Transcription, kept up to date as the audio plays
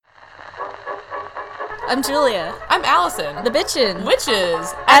I'm Julia. I'm Allison. The bitchin'.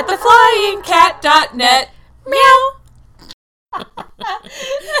 Witches at theflyingcat.net. Meow.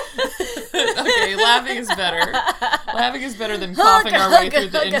 Okay, laughing is better. Laughing is better than coughing our way through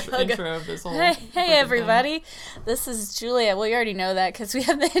the intro of this whole. Hey everybody. This is Julia. Well, you already know that because we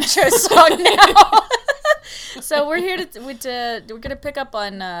have the intro song now. So we're here we're gonna pick up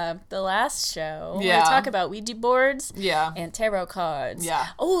on the last show. We're gonna talk about Ouija boards. Yeah. And tarot cards. Yeah.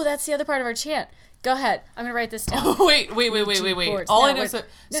 Oh, that's the other part of our chant. Go ahead. I'm gonna write this down. Wait. All I know is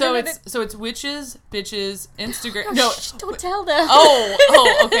so it's witches, bitches, Instagram. Oh, no, don't tell them.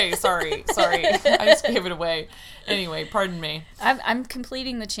 Oh, okay. Sorry. I just gave it away. Anyway, pardon me. I'm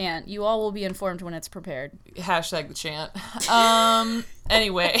completing the chant. You all will be informed when it's prepared. Hashtag the chant.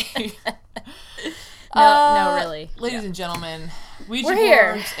 Anyway. No, really. Ladies and gentlemen, Ouija We're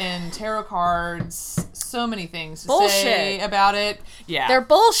here. boards and tarot cards, so many things to Bullshit. say about it. Yeah. They're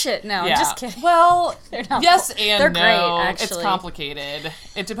bullshit. No, Yeah. I'm just kidding. Well, They're not yes and they're no. great, actually. It's complicated.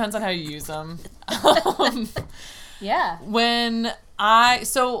 It depends on how you use them. Yeah.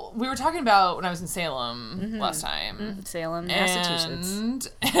 So we were talking about when I was in Salem last time. Salem, Massachusetts.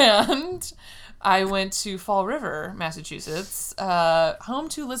 And I went to Fall River, Massachusetts, home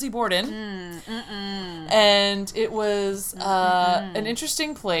to Lizzie Borden. And it was an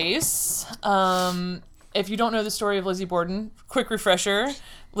interesting place. If you don't know the story of Lizzie Borden, quick refresher.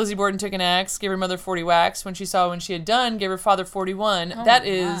 Lizzie Borden took an axe, gave her mother 40 whacks. When she saw when she had done, gave her father 41. Oh that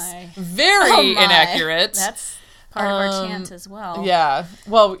is my. very inaccurate. That's part of our chant as well. Yeah.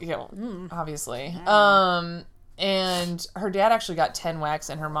 Well, obviously. And her dad actually got 10 whacks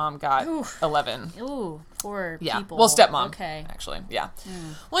and her mom got 11. Ooh, poor people. Well, stepmom. Okay. Actually, yeah.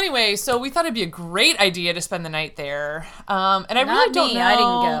 Well, anyway, so we thought it'd be a great idea to spend the night there. And I really don't know. I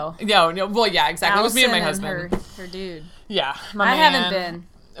didn't go. No. Well, yeah, exactly. Allison it was me and my husband. Her dude. Yeah, I haven't been.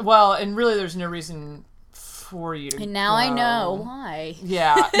 Well, and really, there's no reason for you to And now go. I know why.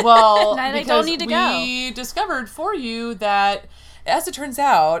 Yeah. Well, I because don't need to we discovered for you that, as it turns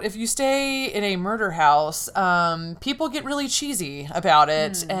out, if you stay in a murder house, people get really cheesy about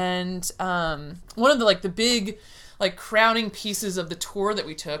it. And one of the big crowning pieces of the tour that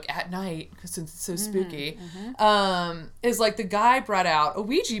we took at night, because it's so spooky, is the guy brought out a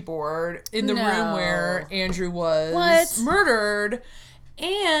Ouija board in the room where Andrew was murdered.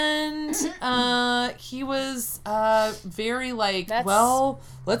 And he was very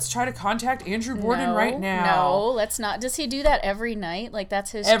let's try to contact Andrew Borden right now. No, let's not. Does he do that every night? That's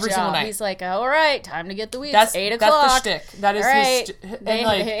his every job. Single night. He's like, all right, time to get the weeds. That's 8 That's o'clock. the shtick. That is all right. his They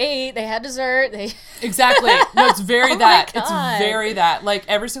ate. They had dessert. Exactly. No, it's very Oh that. my God. It's very that.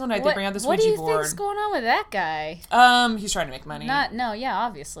 Every single night they bring out this What Ouija do you board. think's going on with that guy? He's trying to make money.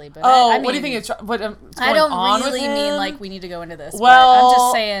 Obviously, but Oh, I mean, what do you think it's what's going I don't on really with him? mean we need to go into this. Well, but I'm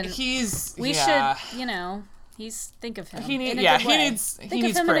just saying we should. Think of him. He needs. in a Yeah, good he way. needs. Think he of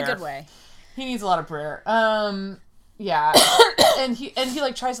needs him prayer. in a good way. He needs a lot of prayer. Yeah. and he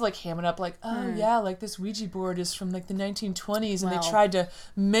tries to ham it up this Ouija board is from the 1920s and they tried to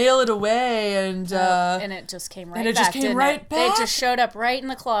mail it away and it just came right back. Back. They just showed up right in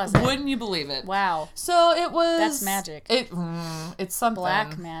the closet. Wouldn't you believe it? Wow. So it was. That's magic. It's something.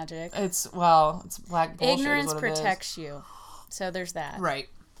 Black magic. It's black bullshit. Ignorance is what protects you. So there's that. Right.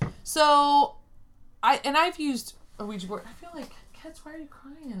 So I've used a Ouija board. I feel like, Kets, why are you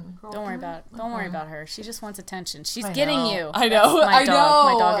crying? Girl? Don't worry about her. She just wants attention. She's I getting know. you. I know. That's my dog.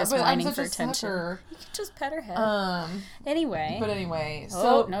 I know. My dog is but whining I'm such for a attention. sucker. You can just pet her head. Anyway.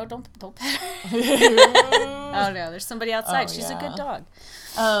 So no, don't pet her. Oh no, there's somebody outside. She's a good dog.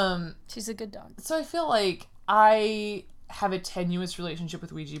 She's a good dog. So I feel like I have a tenuous relationship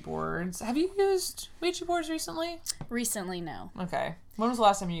with Ouija boards. Have you used Ouija boards recently? Recently, no. Okay. When was the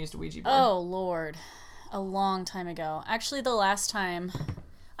last time you used a Ouija board? Oh Lord, a long time ago. Actually, the last time,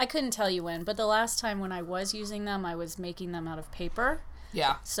 I couldn't tell you when, but the last time when I was using them, I was making them out of paper.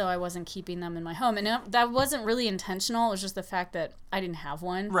 Yeah. So I wasn't keeping them in my home. And that wasn't really intentional. It was just the fact that I didn't have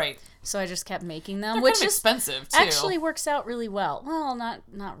one. Right. So I just kept making them. They're which kind of is expensive, too. actually works out really well. Well, not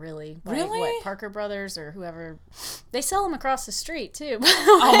really. Really? What, Parker Brothers or whoever. They sell them across the street, too.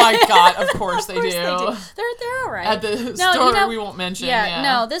 Oh, my God. Of course they do. They're all right. At the store we won't mention. Yeah.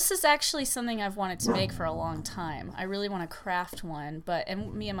 No, this is actually something I've wanted to make for a long time. I really want to craft one.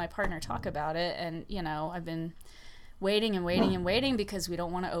 And me and my partner talk about it. And, I've been waiting because we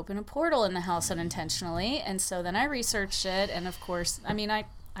don't want to open a portal in the house unintentionally. And so then I researched it, and of course,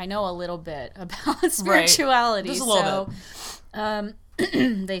 I know a little bit about spirituality. Right. Just a little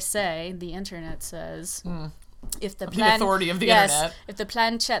bit. They say, the internet says, if the authority of the internet. If the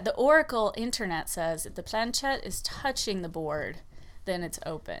planchette, the Oracle internet says, if the planchette is touching the board, then it's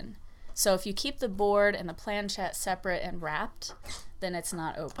open. So if you keep the board and the planchette separate and wrapped, then it's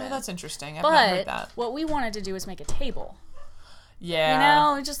not open. Oh, that's interesting. I've not heard that. But what we wanted to do was make a table. Yeah. You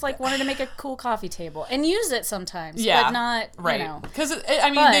know, we just like wanted to make a cool coffee table and use it sometimes, Yeah. but not, Right. you know. Because, I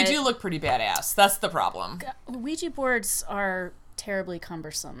mean, they do look pretty badass. That's the problem. Ouija boards are terribly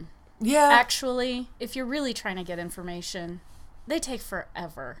cumbersome. Yeah. Actually, if you're really trying to get information, they take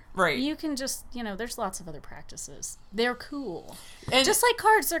forever. Right. You can just, you know, there's lots of other practices. They're cool. And Just like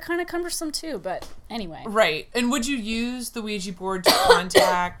cards, they're kind of cumbersome too, but anyway. Right. And would you use the Ouija board to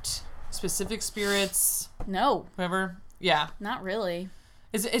contact specific spirits? No, Whoever? Yeah. not really.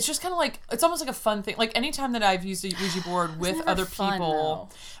 It's just kind of like, it's almost like a fun thing. Like, anytime that I've used a Ouija board with never other fun,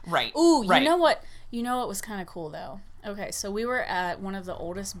 people. Right. Ooh, right. you know what? You know what was kind of cool though? Okay, so we were at one of the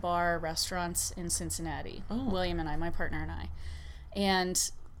oldest bar restaurants in Cincinnati. William and I, my partner and I.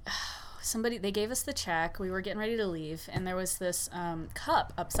 And they gave us the check. We were getting ready to leave, and there was this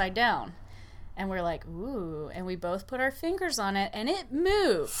cup upside down. And we're like, ooh. And we both put our fingers on it, and it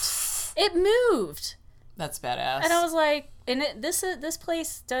moved. It moved. That's badass. And I was like, this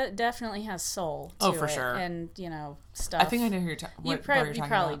place definitely has soul to Oh, for it, sure. and, you know, stuff. I think I know who you're, You what bar you're you talking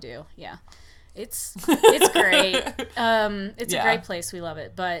probably about. do, yeah. It's great. It's a great place. We love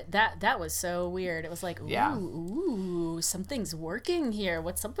it. But that was so weird. It was like, ooh, something's working here.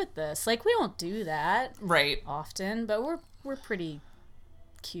 What's up with this? Like, we don't do that Right. often, but we're pretty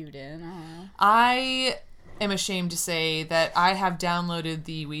cued in. I don't know. I am ashamed to say that I have downloaded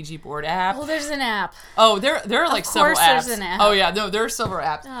the Ouija board app. Oh, there's an app. Oh, there are like several course apps. there's an app. Oh yeah, no, there are several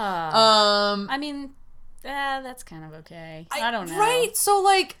apps. I mean, that's kind of okay. I don't know. Right? So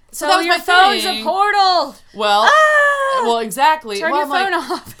like, So that was your my phone's thing. a portal. Well, Ah! well, exactly. Turn well, your I'm phone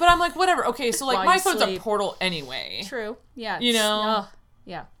like, off. But I'm like, whatever. Okay, so like While my you phone's sleep. a portal anyway. True. Yeah. You know?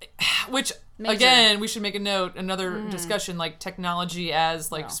 Yeah. Which Major. again, we should make a note. Another discussion, like technology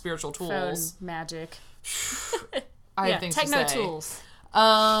as like spiritual Phone tools. magic. I Yeah. have things Techno to say. tools.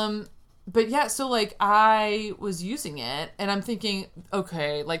 But yeah, so like I was using it and I'm thinking,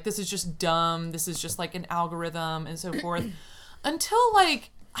 okay, like this is just dumb. This is just like an algorithm and so forth. Until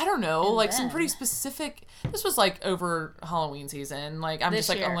like, I don't know, And like some then- pretty specific, this was like over Halloween season. Like I'm This just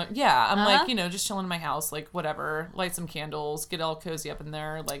like, year. I'm Uh-huh. like, you know, just chilling in my house, like whatever, light some candles, get all cozy up in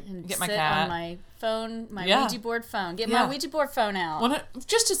there, like get my Sit cat. on my phone, my Yeah. Ouija board phone. Get Yeah. my Ouija board phone out.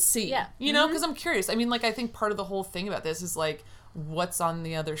 Just to see, Yeah. you know, because I'm curious. I mean, like, I think part of the whole thing about this is like, what's on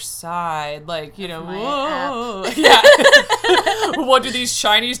the other side? Like, you know, my whoa, yeah. What do these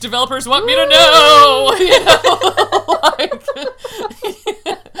Chinese developers want me to know? You know, like,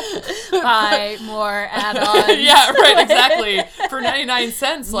 Buy more add-ons. yeah, right, exactly. For 99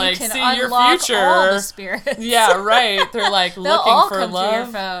 cents, You like, can see your unlock future. all the spirits. Yeah, right. They're like They'll looking all for come love. to your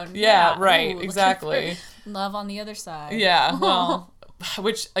phone. Yeah, right, Ooh, looking exactly. for love on the other side. Yeah, well,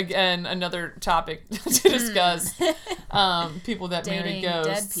 which again, another topic to discuss. People that marry Dating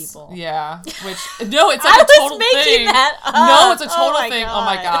ghosts. dead people. Yeah, which no, it's like I a was total making thing. that up. No, it's a total Oh my thing. Oh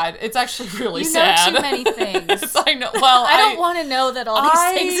my God. god, it's actually really You sad. know too many things. I know. Well, I don't want to know that all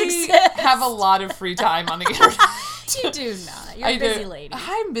these things exist. have a lot of free time on the internet. You do not. You're I a busy do. lady.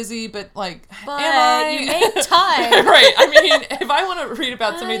 I'm busy, but like, But am I? you make time. Right. I mean, if I want to read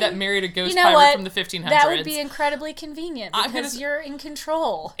about somebody that married a ghost You know pirate what? from the 1500s, That would be incredibly convenient I'm because gonna- you're in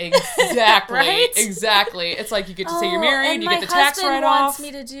control. Exactly. Right? Exactly. It's like you get to say you're Oh, married, and you my get the tax husband write-off. wants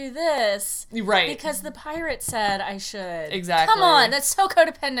me to do this Right. because the pirate said I should. Exactly. Come on, that's so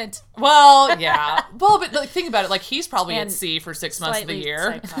codependent. Well, yeah. Well, but like, think about it. Like, he's probably at And sea for 6 months of the Slightly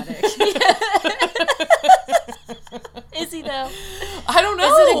year. psychotic. Is he though? I don't know.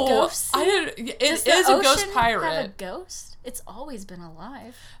 Is it a ghost? It Does is the a ghost ocean pirate. Have a ghost? It's always been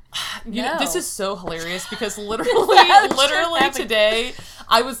alive. You know, No. this is so hilarious because The literally ocean have a- today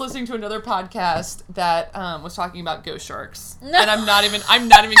I was listening to another podcast that was talking about ghost sharks, and I'm not even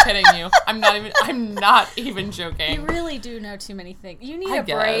kidding you. I'm not even joking. You really do know too many things. You need I a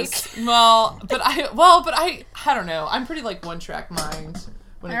break. guess. But I don't know. I'm pretty like one track mind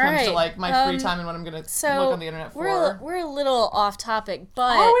when it All comes to right. like my free time and what I'm gonna So look on the internet for. we're a little off topic,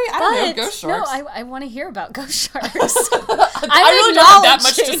 but Are we? I don't know, ghost sharks. No, I want to hear about ghost sharks. I really don't have that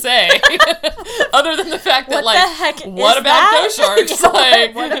much to say, other than the fact that What like, the heck? what is about that? ghost sharks? Yeah,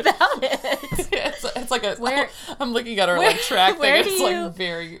 Like, what about it? it's like a. Where- I'm looking at our where- like track where thing. do It's you- like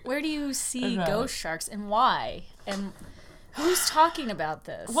very. Where do you see Okay. ghost sharks and why? And Who's talking about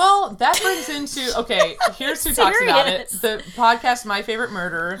this? Well, that brings into here's who talks about it. The podcast My Favorite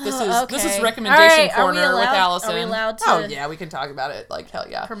Murder. This is recommendation corner with Allison. Are we allowed to? Oh yeah, we can talk about it. Like hell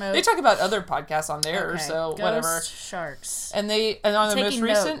yeah. Promote. They talk about other podcasts on there, so Ghost whatever. Sharks. And on the most Taking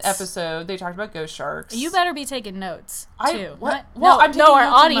recent notes. episode, they talked about ghost sharks. You better be taking notes too. What? I'm taking our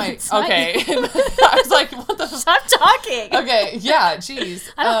notes in audience. Okay. I was like, what the? Stop talking. Okay. Yeah. Jeez.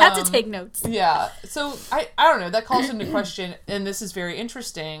 I don't have to take notes. Yeah. So I don't know. That calls into question, and this is very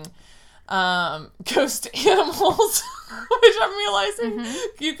interesting. Ghost animals, which I'm realizing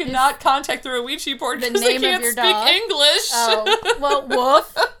you cannot contact through a Ouija board because they can't speak English. Oh, well,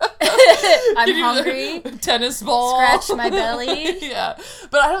 woof. I'm hungry. Tennis ball. Scratch my belly. Yeah,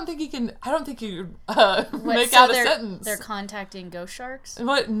 but I don't think you can make out a sentence. They're contacting ghost sharks?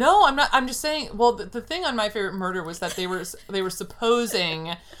 What? No, I'm not. I'm just saying. Well, the thing on My Favorite Murder was that they were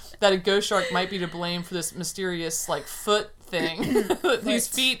supposing that a ghost shark might be to blame for this mysterious foot thing. These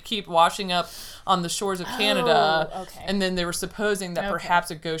feet keep washing up on the shores of Canada. Okay. And then they were supposing that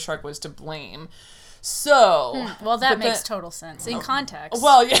perhaps a ghost shark was to blame. So well, that makes total sense in context.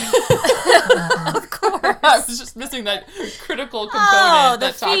 Well, yeah. Of course. I was just missing that critical component the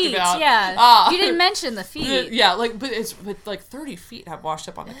that feet, talked about. Yeah. You didn't mention the feet. Yeah, but 30 feet have washed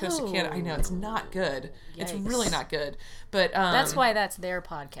up on the coast of Canada. I know it's not good. Yikes. It's really not good. But that's why that's their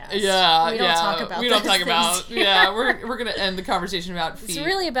podcast. Yeah, we don't talk about. We don't talk about. Yeah, we're gonna end the conversation about feet. It's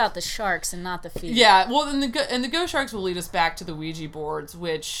really about the sharks and not the feet. Yeah, well, and the ghost sharks will lead us back to the Ouija boards,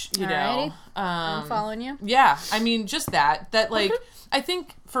 which know, I'm following you. Yeah, I mean, just that I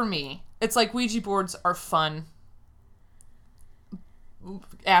think for me, it's like Ouija boards are fun.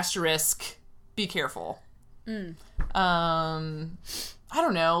 Asterisk, be careful. I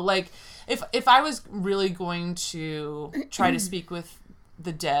don't know, If I was really going to try to speak with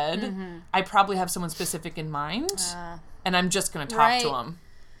the dead, I probably have someone specific in mind, and I'm just going to talk to them.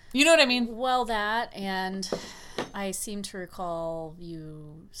 You know what I mean? Well, that, and I seem to recall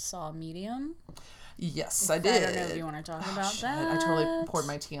you saw a medium. Yes, I did. I don't know if you want to talk about that. I totally poured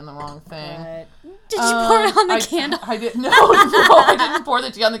my tea on the wrong thing. Did you pour it on the candle? I did. No, I didn't pour the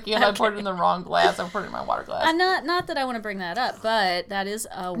tea on the candle. Okay. I poured it in the wrong glass. I poured it in my water glass. Not that I want to bring that up, but that is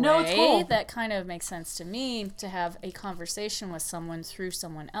a way that kind of makes sense to me to have a conversation with someone through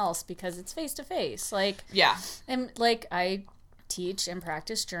someone else because it's face to face. Yeah, and I teach and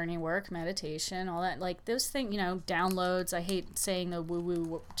practice journey work, meditation, all that. Those things, downloads. I hate saying the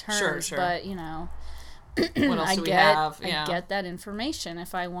woo-woo terms, sure. but what else do we have? I get that information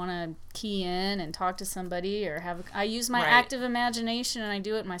if I want to key in and talk to somebody or I use my active imagination and I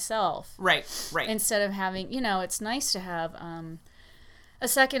do it myself. Right. Instead of having, it's nice to have a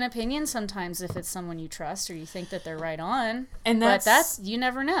second opinion sometimes if it's someone you trust or you think that they're right on. But that's you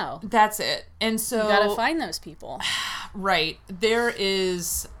never know. That's it. And so you got to find those people. Right. There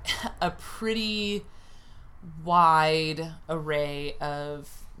is a pretty wide array of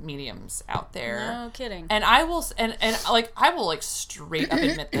mediums out there. No kidding. And I will I will straight up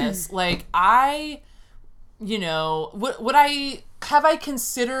admit this. I would I have I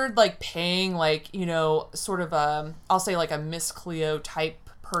considered paying sort of I'll say a Miss Cleo type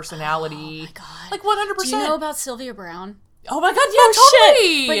personality. Oh my God. 100%. Do you know about Sylvia Brown? Oh my God, yeah,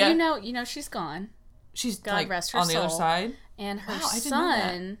 totally. But you know she's gone. She's God rest her on soul. The other side. And her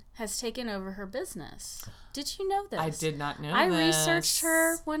son has taken over her business. Did you know this? I did not know I this. researched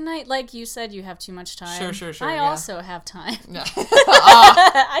her one night. Like you said, you have too much time. Sure. I also have time. No.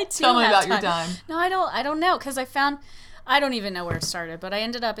 I too Tell me have about time. your time. No, I don't know because I don't even know where it started, but I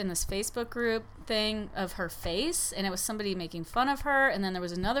ended up in this Facebook group thing of her face, and it was somebody making fun of her, and then there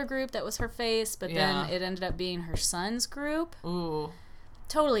was another group that was her face, but then it ended up being her son's group. Ooh.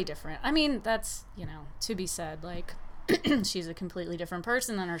 Totally different. I mean, that's, to be said, she's a completely different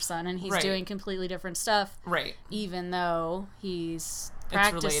person than her son, and he's doing completely different stuff. Right. Even though he's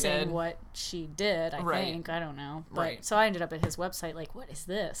practicing what she did, I think. I don't know. But, so I ended up at his website what is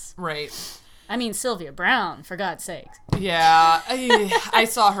this? Right. I mean, Sylvia Brown, for God's sake. Yeah. I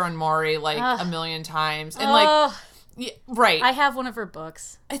saw her on Maury a million times. And yeah, right. I have one of her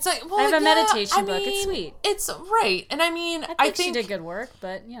books. It's I have a meditation book. It's sweet. It's right. And I think she did good work,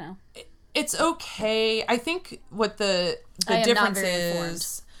 but it's okay. I think what the difference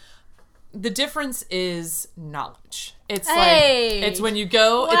is, the difference is knowledge. It's it's when you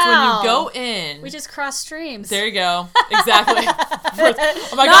go, it's when you go in. We just cross streams. There you go. Exactly.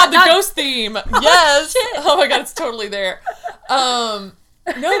 Oh my God, the ghost theme. Yes. Oh my God, it's totally there. No,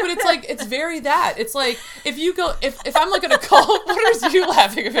 but it's very that. It's if you go, if I'm looking at a call, what are you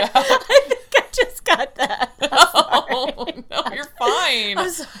laughing about? I think I just got that. No, you're fine. I'm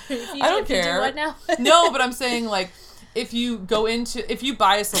sorry. I don't care. You do what now? No, but I'm saying if you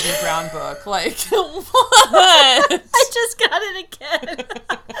buy a Sylvia Brown book, like, what? I just got it again.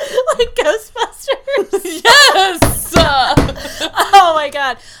 Like Ghostbusters. Yes! Oh my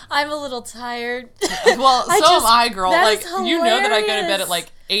god. I'm a little tired. Well, am I, girl. That Like, is you know that I go to bed hilarious. at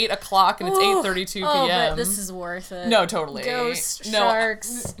like 8 o'clock and it's 8:32 p.m. Oh, but this is worth it. No, totally. Ghost No,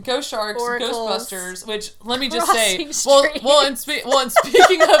 Sharks. Ghost Sharks, Oracles, Ghostbusters, which, let me just say, Crossing and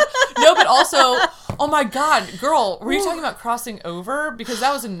speaking of, no, but also, oh my god, girl, were you talking about Crossing Over? Because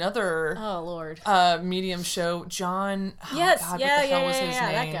that was another Oh, Lord. medium show. John, Yes, God, yeah, what the hell yeah, was yeah, his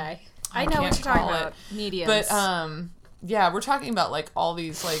yeah, name? that guy. I I know what can't you're talking call it. about. Mediums. But, yeah, we're talking about, like, all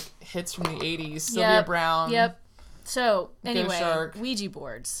these, like, hits from the 80s. Sylvia Yep, Brown. Yep. So, anyway, Shark. Ouija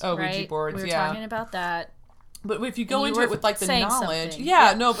boards. Oh, right? Ouija boards, We were yeah. talking about that. But if you go You into were it with, like, the saying knowledge. something.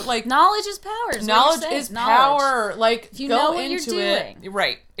 Yeah, Yeah. no, but, like, Knowledge is power. Is what knowledge you're saying. is power. Like, If you go know what you're into it. doing.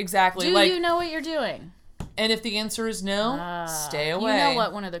 Right, exactly. Do like, you know what you're doing? and if the answer is no, stay away. You know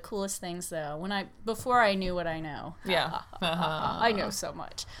what? One of the coolest things, though, before I knew what I know. Yeah. I know so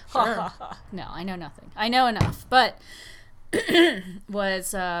much. Sure. No, I know nothing. I know enough. But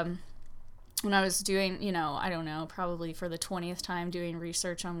was when I was doing, I don't know, probably for the 20th time doing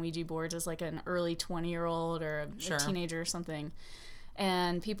research on Ouija boards as like an early 20-year-old or a teenager or something.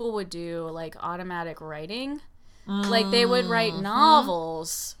 And people would do like automatic writing. Like they would write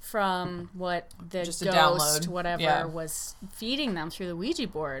novels from what the Just a ghost, download. whatever, Yeah. was feeding them through the Ouija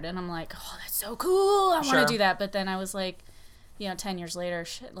board. And I'm like, oh, that's so cool. I want Sure. to do that. But then I was like, 10 years later,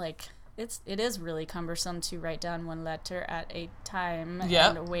 shit, like it is really cumbersome to write down one letter at a time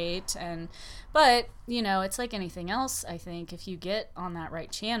Yep. and wait. But it's like anything else. I think if you get on that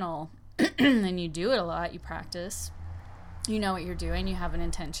right channel and you do it a lot, you practice, you know what you're doing, you have an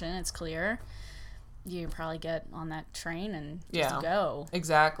intention, it's clear. You probably get on that train and just go.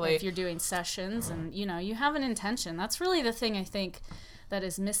 Exactly. If you're doing sessions and, you have an intention. That's really the thing I think that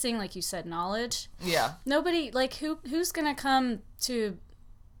is missing, like you said, knowledge. Yeah. Nobody, like, who's going to come to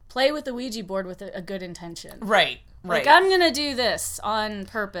play with the Ouija board with a good intention? Right. Right. Like, I'm going to do this on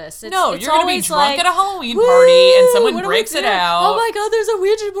purpose. It's you're going to be always drunk like, at a Halloween "Woo, party and someone what do breaks we it do? out. Oh my god, there's a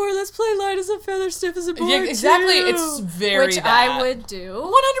Ouija board. Let's play light as a feather, stiff as a board. Yeah, exactly. too." It's very Which that. I would do. 100%.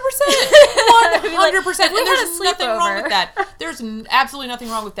 100%. Like, we And had there's a nothing wrong sleepover. with that. There's absolutely nothing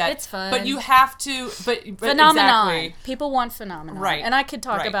wrong with that. It's fun. But you have to, but Phenomenon. exactly. People want phenomenon. Right. And I could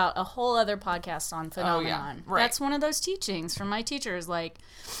talk Right. about a whole other podcast on phenomenon. Right. That's one of those teachings from my teachers. Like,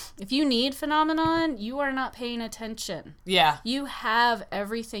 if you need phenomenon, you are not paying attention. Yeah. You have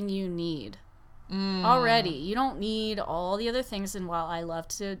everything you need already. You don't need all the other things. And while I love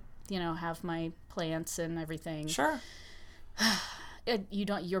to, have my plants and everything, Sure. you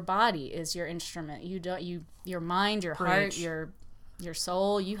don't. Your body is your instrument. Your mind, your heart, Preach. your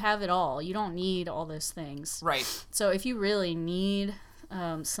soul. You have it all. You don't need all those things. Right. So if you really need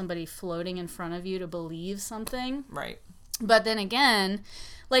somebody floating in front of you to believe something, Right. but then again,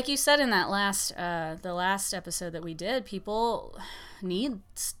 like you said in that the last episode that we did, people need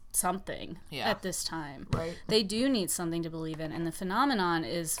something at this time. Right. They do need something to believe in, and the phenomenon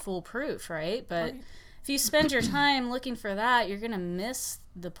is foolproof, right? But if you spend your time looking for that, you're going to miss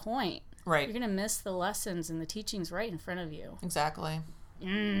the point. Right. You're going to miss the lessons and the teachings right in front of you. Exactly.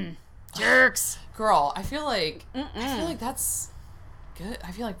 Jerks. Girl, I feel like that's good.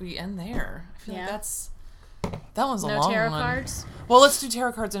 I feel like we end there. I feel like that was a No long tarot one. cards? Well, let's do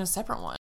tarot cards in a separate one.